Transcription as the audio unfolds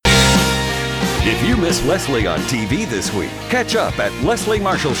If you miss Leslie on TV this week, catch up at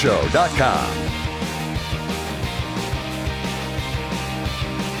lesliemarshallshow.com.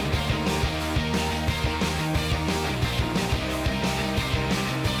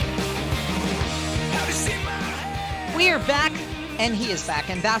 We are back, and he is back.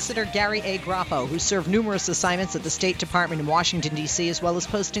 Ambassador Gary A. Grappo, who served numerous assignments at the State Department in Washington, D.C., as well as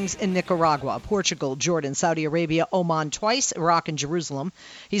postings in Nicaragua, Portugal, Jordan, Saudi Arabia, Oman twice, Iraq, and Jerusalem.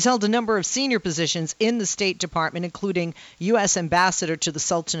 He's held a number of senior positions in the State Department, including U.S. Ambassador to the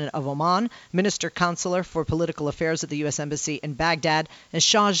Sultanate of Oman, Minister Counselor for Political Affairs at the U.S. Embassy in Baghdad, and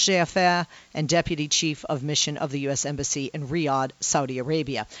Charge d'Affaires and Deputy Chief of Mission of the U.S. Embassy in Riyadh, Saudi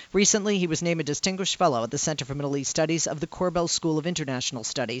Arabia. Recently, he was named a Distinguished Fellow at the Center for Middle East Studies of the Korbel School of International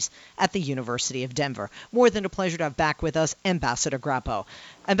Studies at the University of Denver. More than a pleasure to have back with us Ambassador Grappo.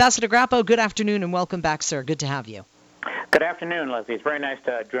 Ambassador Grappo, good afternoon and welcome back, sir. Good to have you. Good afternoon, Leslie. It's very nice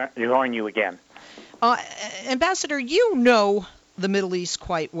to join you again. Ambassador, you know the Middle East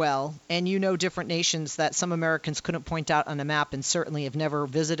quite well, and you know different nations that some Americans couldn't point out on a map and certainly have never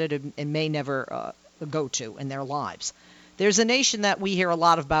visited and may never go to in their lives. There's a nation that we hear a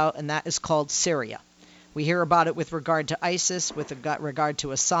lot about, and that is called Syria. We hear about it with regard to ISIS, with regard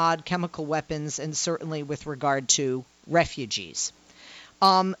to Assad, chemical weapons, and certainly with regard to refugees.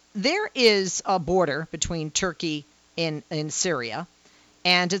 There is a border between Turkey and Syria,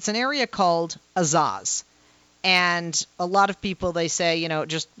 and it's an area called Azaz. And a lot of people, they say, it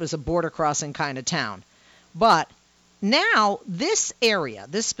just was a border crossing kind of town. But now this area,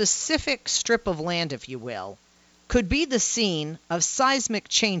 this specific strip of land, if you will, could be the scene of seismic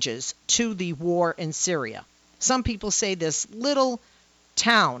changes to the war in Syria. Some people say this little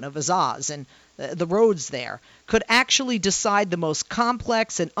town of Azaz and the roads there could actually decide the most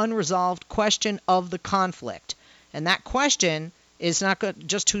complex and unresolved question of the conflict. And that question is not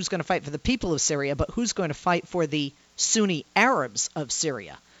just who's going to fight for the people of Syria, but who's going to fight for the Sunni Arabs of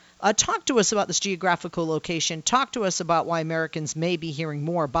Syria. Talk to us about this geographical location. Talk to us about why Americans may be hearing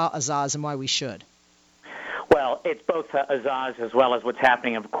more about Azaz and why we should. Well, it's both Azaz as well as what's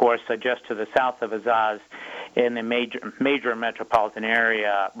happening, of course, just to the south of Azaz in the major metropolitan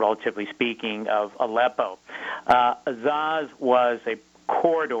area, relatively speaking, of Aleppo. Azaz was a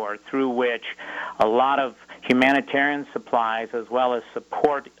corridor through which a lot of humanitarian supplies as well as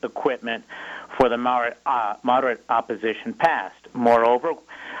support equipment for the moderate opposition passed. Moreover,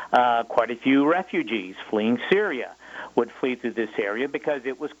 quite a few refugees fleeing Syria would flee through this area because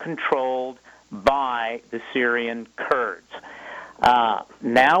it was controlled by the Syrian Kurds.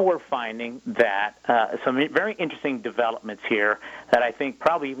 Now we're finding that some very interesting developments here that I think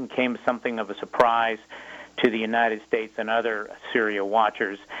probably even came as something of a surprise to the United States and other Syria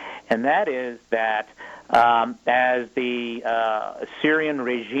watchers, and that is that as the Syrian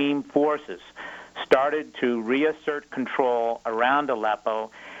regime forces started to reassert control around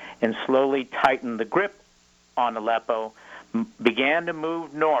Aleppo and slowly tighten the grip on Aleppo, began to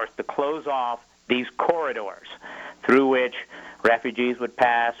move north to close off these corridors through which refugees would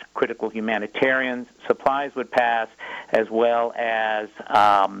pass, critical humanitarian supplies would pass, as well as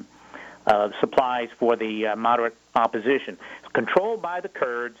supplies for the moderate opposition. It's controlled by the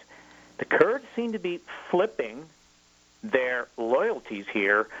Kurds. The Kurds seem to be flipping their loyalties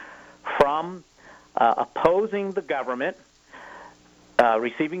here from opposing the government,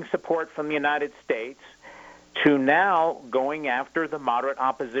 receiving support from the United States, to now going after the moderate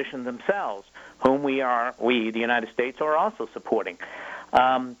opposition themselves, whom we, the United States, are also supporting.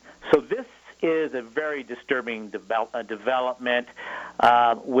 So this is a very disturbing development,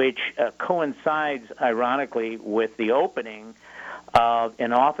 which coincides, ironically, with the opening of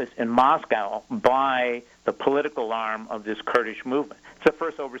an office in Moscow by the political arm of this Kurdish movement. It's the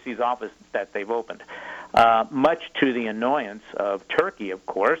first overseas office that they've opened, much to the annoyance of Turkey, of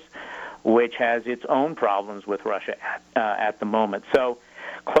course, which has its own problems with Russia at the moment. So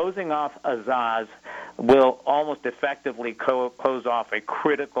closing off Azaz will almost effectively close off a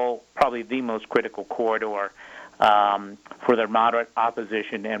critical, probably the most critical corridor for the moderate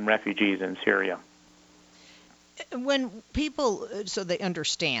opposition and refugees in Syria. When people, so they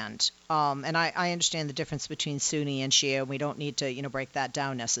understand, and I understand the difference between Sunni and Shia, and we don't need to, break that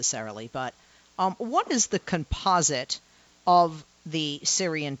down necessarily, but what is the composite of the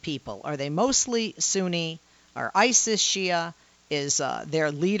Syrian people? Are they mostly Sunni? Are ISIS Shia? Is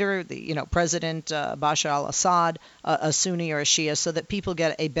their leader, the President Bashar al-Assad, a Sunni or a Shia, so that people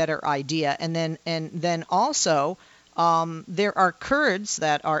get a better idea? And then also there are Kurds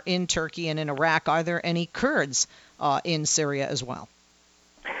that are in Turkey and in Iraq. Are there any Kurds in Syria as well?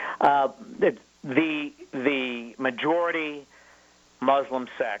 The majority Muslim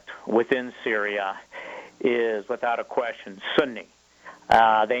sect within Syria is, without a question, Sunni.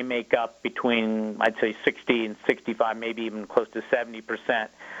 They make up between, I'd say, 60 and 65, maybe even close to 70%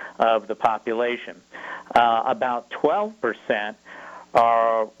 of the population. About 12%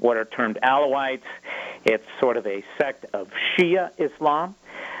 are what are termed Alawites. It's sort of a sect of Shia Islam.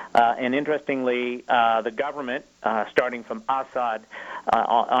 And interestingly, the government, starting from Assad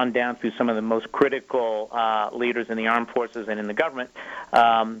on down through some of the most critical leaders in the armed forces and in the government,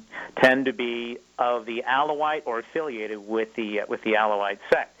 tend to be of the Alawite or affiliated with the Alawite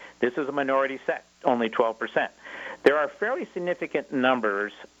sect. This is a minority sect, only 12%. There are fairly significant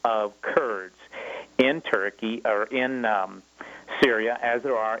numbers of Kurds in Turkey or in Syria, as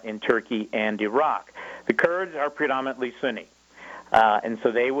there are in Turkey and Iraq. The Kurds are predominantly Sunni. And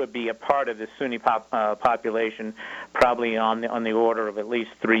so they would be a part of the Sunni population, probably on the order of at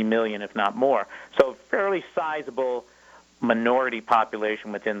least 3 million, if not more. So fairly sizable minority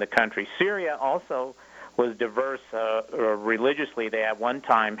population within the country. Syria also was diverse religiously. They at one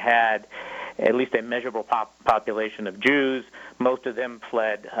time had at least a measurable population of Jews. Most of them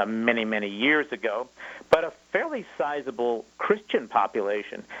fled many, many years ago. But a fairly sizable Christian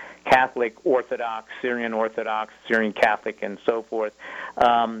population, Catholic, Orthodox, Syrian Catholic, and so forth.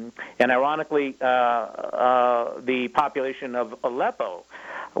 And ironically, the population of Aleppo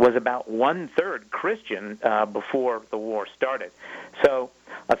was about one-third Christian before the war started. So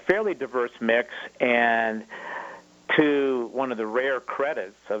a fairly diverse mix, and to one of the rare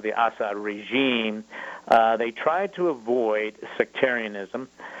credits of the Assad regime, they tried to avoid sectarianism.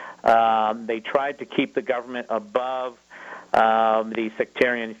 They tried to keep the government above the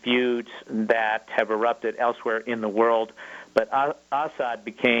sectarian feuds that have erupted elsewhere in the world. But Assad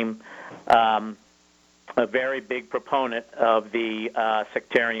became a very big proponent of the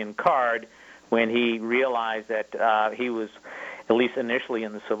sectarian card when he realized that he was, at least initially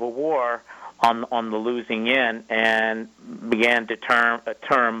in the Civil War, on the losing end, and began to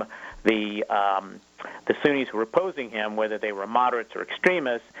term the Sunnis who were opposing him, whether they were moderates or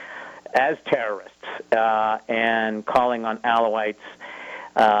extremists, as terrorists, and calling on Alawites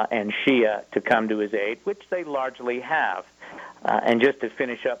and Shia to come to his aid, which they largely have. And just to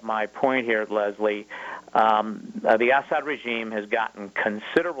finish up my point here, Leslie, the Assad regime has gotten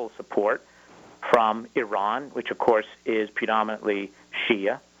considerable support from Iran, which of course is predominantly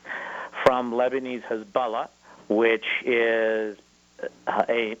Shia, from Lebanese Hezbollah, which is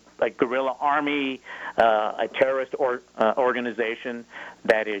a guerrilla army, a terrorist organization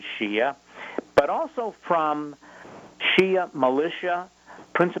that is Shia, but also from Shia militia,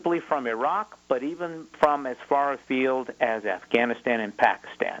 principally from Iraq, but even from as far afield as Afghanistan and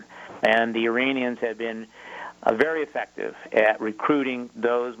Pakistan. And the Iranians have been very effective at recruiting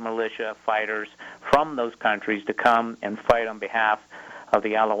those militia fighters from those countries to come and fight on behalf of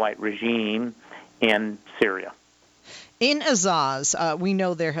the Alawite regime in Syria. In Azaz, we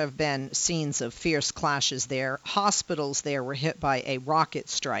know there have been scenes of fierce clashes there. Hospitals there were hit by a rocket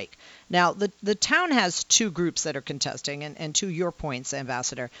strike. Now, the town has two groups that are contesting, and to your points,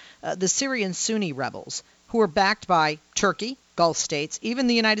 Ambassador, the Syrian Sunni rebels, who are backed by Turkey, Gulf states, even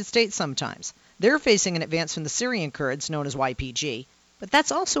the United States sometimes. They're facing an advance from the Syrian Kurds, known as YPG. But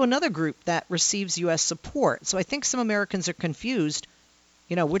that's also another group that receives U.S. support. So I think some Americans are confused,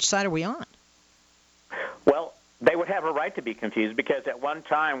 which side are we on? Well, they would have a right to be confused, because at one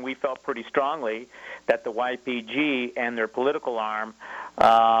time we felt pretty strongly that the YPG and their political arm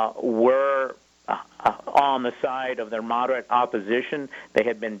were on the side of their moderate opposition. They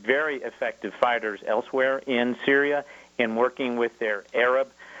had been very effective fighters elsewhere in Syria in working with their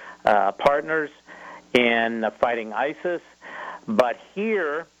Arab partners in fighting ISIS. But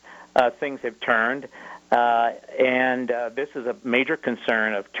here things have turned. And this is a major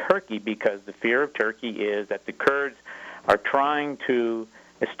concern of Turkey, because the fear of Turkey is that the Kurds are trying to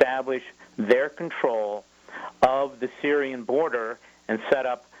establish their control of the Syrian border and set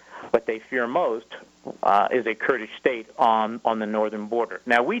up what they fear most is a Kurdish state on the northern border.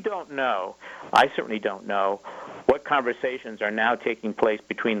 Now, we don't know, I certainly don't know, what conversations are now taking place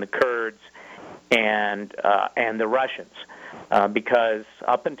between the Kurds and the Russians, because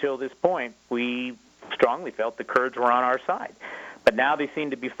up until this point, we strongly felt the Kurds were on our side. But now they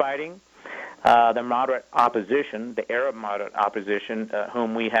seem to be fighting the moderate opposition, the Arab moderate opposition,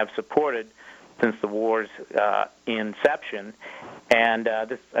 whom we have supported since the war's inception. And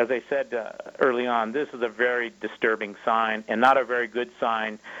this, as I said early on, this is a very disturbing sign, and not a very good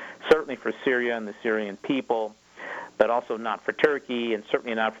sign, certainly for Syria and the Syrian people, but also not for Turkey, and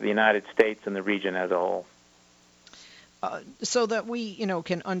certainly not for the United States and the region as a whole. So that we,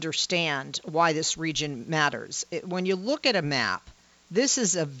 can understand why this region matters. When you look at a map, This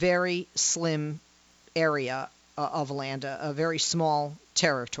is a very slim area of land, a very small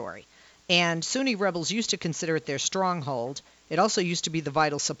territory. And Sunni rebels used to consider it their stronghold. It also used to be the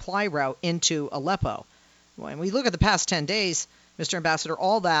vital supply route into Aleppo. When we look at the past 10 days, Mr. Ambassador,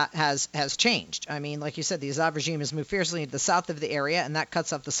 all that has changed. I mean, like you said, the Assad regime has moved fiercely into the south of the area, and that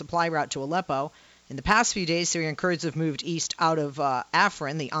cuts off the supply route to Aleppo. In the past few days, Syrian Kurds have moved east out of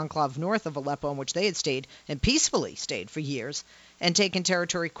Afrin, the enclave north of Aleppo, in which they had stayed, and peacefully stayed for years, and taken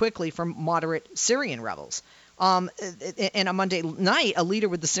territory quickly from moderate Syrian rebels. And on Monday night, a leader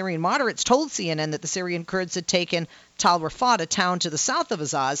with the Syrian moderates told CNN that the Syrian Kurds had taken Tal Rafat, a town to the south of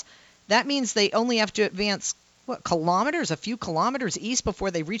Azaz. That means they only have to advance, a few kilometers east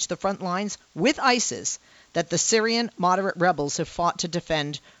before they reach the front lines with ISIS that the Syrian moderate rebels have fought to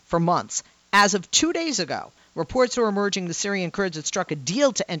defend for months. As of 2 days ago, reports were emerging the Syrian Kurds had struck a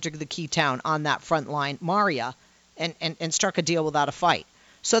deal to enter the key town on that front line, Maria, and struck a deal without a fight.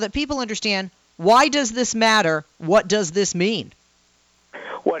 So that people understand, why does this matter? What does this mean?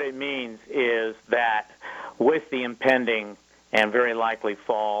 What it means is that with the impending and very likely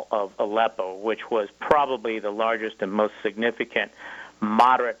fall of Aleppo, which was probably the largest and most significant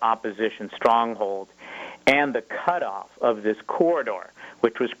moderate opposition stronghold, and the cutoff of this corridor,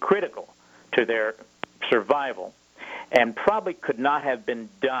 which was critical to their survival, and probably could not have been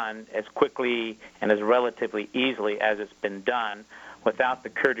done as quickly and as relatively easily as it's been done without the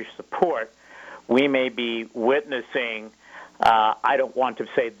Kurdish support, we may be witnessing, I don't want to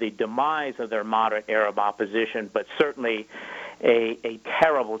say the demise of their moderate Arab opposition, but certainly a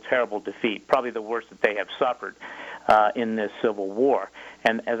terrible, terrible defeat, probably the worst that they have suffered in this civil war.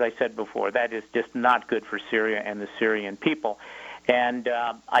 And as I said before, that is just not good for Syria and the Syrian people. And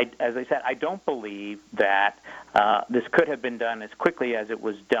as I said, I don't believe that this could have been done as quickly as it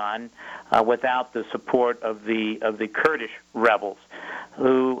was done without the support of the Kurdish rebels,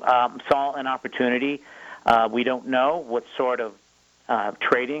 who saw an opportunity. We don't know what sort of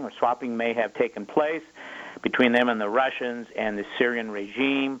trading or swapping may have taken place between them and the Russians and the Syrian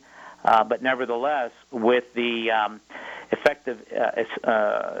regime, but nevertheless, with the effective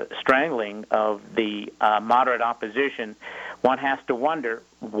strangling of the moderate opposition, one has to wonder,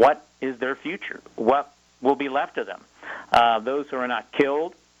 what is their future? What will be left of them? Those who are not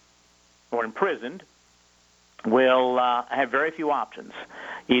killed or imprisoned will have very few options.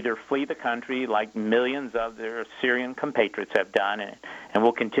 Either flee the country, like millions of their Syrian compatriots have done and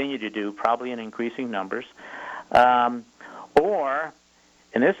will continue to do, probably in increasing numbers, or,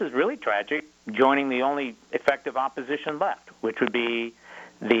 and this is really tragic, joining the only effective opposition left, which would be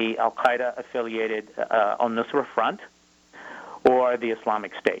the al-Qaeda-affiliated al-Nusra Front or the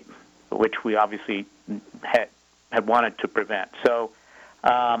Islamic State, which we obviously had wanted to prevent. So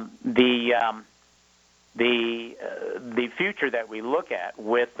the future that we look at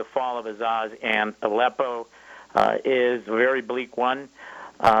with the fall of Azaz and Aleppo is a very bleak one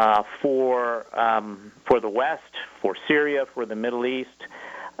for the West, for Syria, for the Middle East.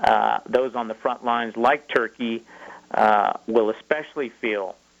 Those on the front lines, like Turkey, will especially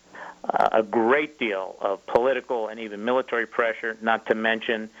feel a great deal of political and even military pressure, not to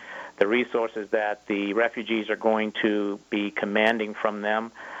mention the resources that the refugees are going to be commanding from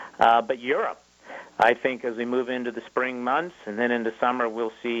them. But Europe, I think as we move into the spring months and then into summer,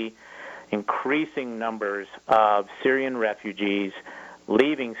 we'll see increasing numbers of Syrian refugees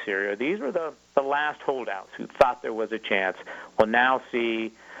leaving Syria. These were the last holdouts who thought there was a chance. We'll now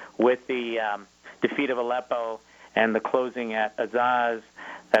see, with the defeat of Aleppo and the closing at Azaz,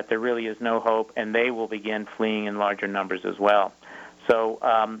 that there really is no hope, and they will begin fleeing in larger numbers as well. So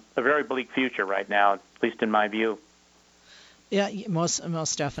a very bleak future right now, at least in my view. Yeah,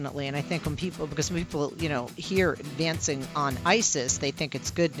 most definitely. And I think because people, hear advancing on ISIS, they think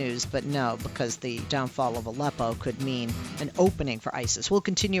it's good news, but no, because the downfall of Aleppo could mean an opening for ISIS. We'll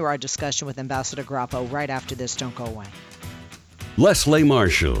continue our discussion with Ambassador Grappo right after this. Don't go away. Leslie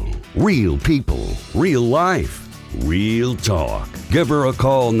Marshall. Real people, real life, real talk. Give her a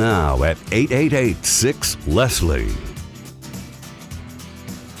call now at 888-6-LESLIE.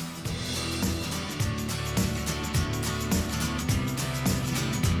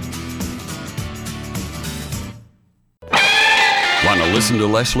 Want to listen to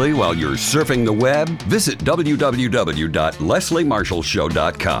Leslie while you're surfing the web? Visit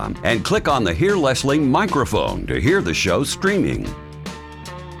www.lesliemarshallshow.com and click on the Hear Leslie microphone to hear the show streaming.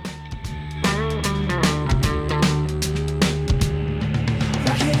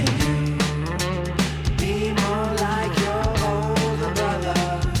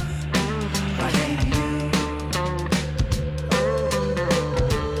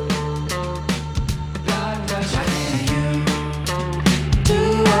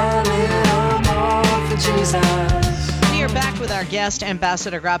 We are back with our guest,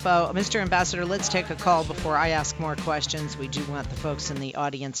 Ambassador Grappo. Mr. Ambassador, let's take a call before I ask more questions. We do want the folks in the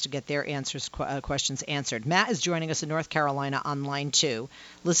audience to get their questions answered. Matt is joining us in North Carolina on line 2,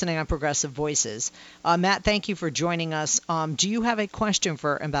 listening on Progressive Voices. Matt, thank you for joining us. Do you have a question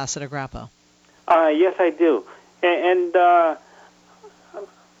for Ambassador Grappo? Yes, I do. And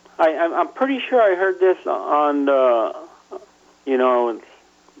I'm pretty sure I heard this on,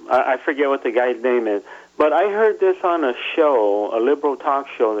 I forget what the guy's name is, but I heard this on a show, a liberal talk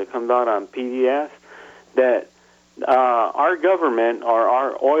show that comes out on PBS, that our government or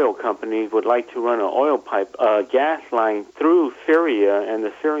our oil companies would like to run an oil pipe, gas line through Syria, and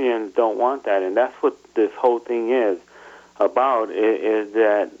the Syrians don't want that. And that's what this whole thing is about, is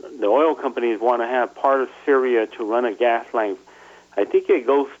that the oil companies want to have part of Syria to run a gas line. I think it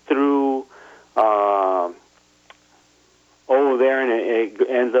goes through over there, and it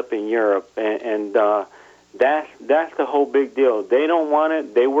ends up in Europe, and that's the whole big deal. They don't want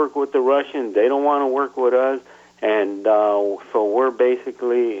it. They work with the Russians. They don't want to work with us, and so we're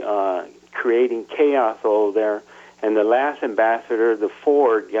basically creating chaos over there. And the last ambassador, the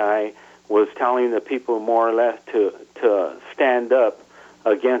Ford guy, was telling the people more or less to stand up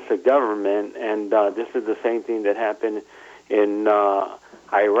against the government, and this is the same thing that happened in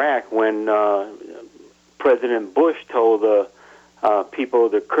Iraq when President Bush told the people,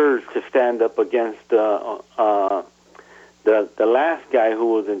 the Kurds, to stand up against the last guy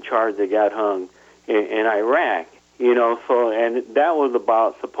who was in charge that got hung in Iraq. So, and that was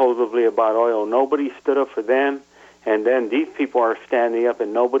supposedly about oil. Nobody stood up for them, and then these people are standing up,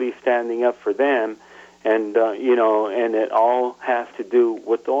 and nobody's standing up for them, and and it all has to do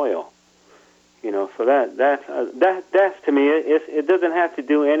with oil. So that's to me, it doesn't have to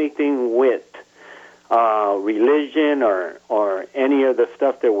do anything with religion or any of the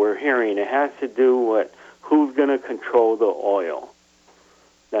stuff that we're hearing. It has to do with who's going to control the oil.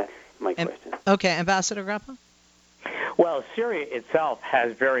 That's my question. Okay, Ambassador Grappo? Well, Syria itself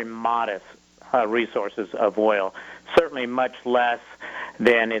has very modest resources of oil, certainly much less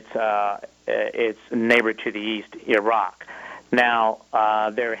than its neighbor to the east, Iraq. Now,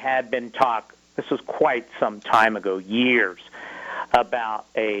 there had been talk, this was quite some time ago, years, about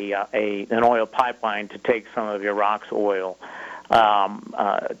an oil pipeline to take some of Iraq's oil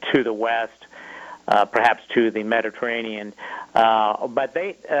to the west, perhaps to the Mediterranean. But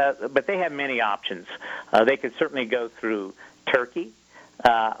they have many options. They could certainly go through Turkey,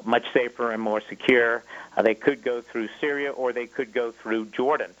 much safer and more secure. They could go through Syria, or they could go through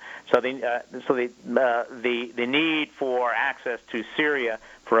Jordan. So the need for access to Syria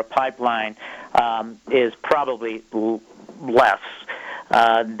for a pipeline is probably less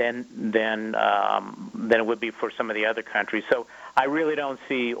than it would be for some of the other countries. So I really don't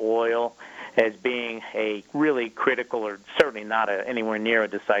see oil as being a really critical, or certainly not anywhere near a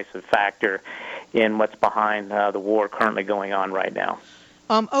decisive factor in what's behind the war currently going on right now.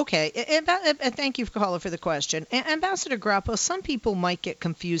 Okay, thank you, caller, for the question. Ambassador Grappo, some people might get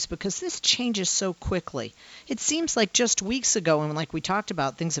confused because this changes so quickly. It seems like just weeks ago, and like we talked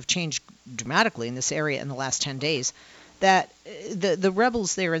about, things have changed dramatically in this area in the last 10 days, that the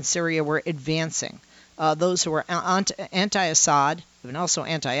rebels there in Syria were advancing. Those who were anti-Assad and also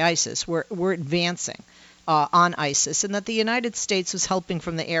anti-ISIS were advancing on ISIS, and that the United States was helping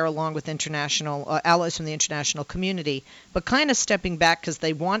from the air along with international allies from the international community, but kind of stepping back because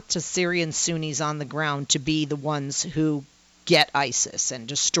they want the Syrian Sunnis on the ground to be the ones who get ISIS and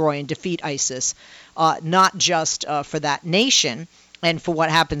destroy and defeat ISIS, not just for that nation and for what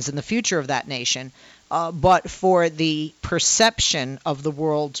happens in the future of that nation, but for the perception of the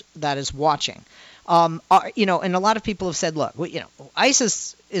world that is watching. And a lot of people have said, look,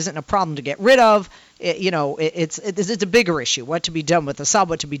 ISIS isn't a problem to get rid of. It's a bigger issue. What to be done with Assad,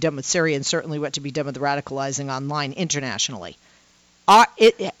 what to be done with Syria, and certainly what to be done with the radicalizing online internationally.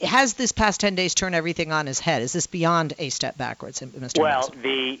 Has this past 10 days turned everything on its head? Is this beyond a step backwards, Mr. Well,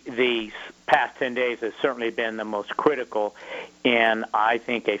 Ambassador? the past 10 days has certainly been the most critical in, I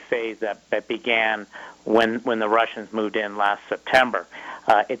think, a phase that began when the Russians moved in last September.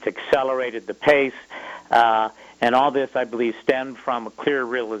 It's accelerated the pace, and all this, I believe, stemmed from a clear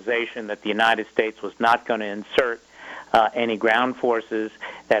realization that the United States was not going to insert any ground forces,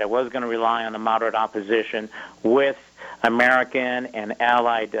 that it was going to rely on the moderate opposition with American and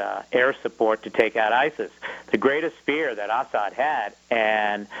allied air support to take out ISIS. The greatest fear that Assad had,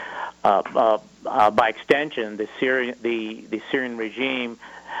 and by extension, the Syrian regime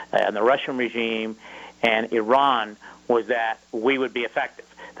and the Russian regime and Iran, was that we would be effective,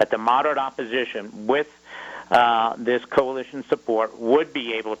 that the moderate opposition with this coalition support would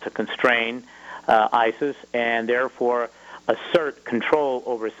be able to constrain ISIS and therefore assert control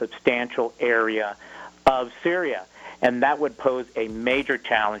over a substantial area of Syria. And that would pose a major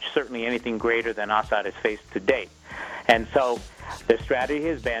challenge, certainly anything greater than Assad has faced to date. And so the strategy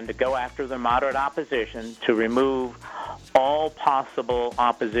has been to go after the moderate opposition, to remove all possible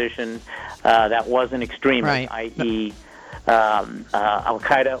opposition that wasn't extremist, right, i.e.,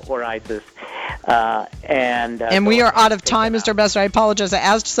 Al-Qaeda or ISIS. And we are out of time, Mr. Ambassador. I apologize. I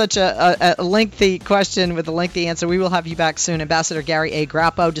asked such a lengthy question with a lengthy answer. We will have you back soon. Ambassador Gary A.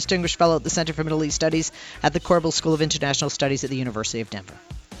 Grappo, Distinguished Fellow at the Center for Middle East Studies at the Corbell School of International Studies at the University of Denver.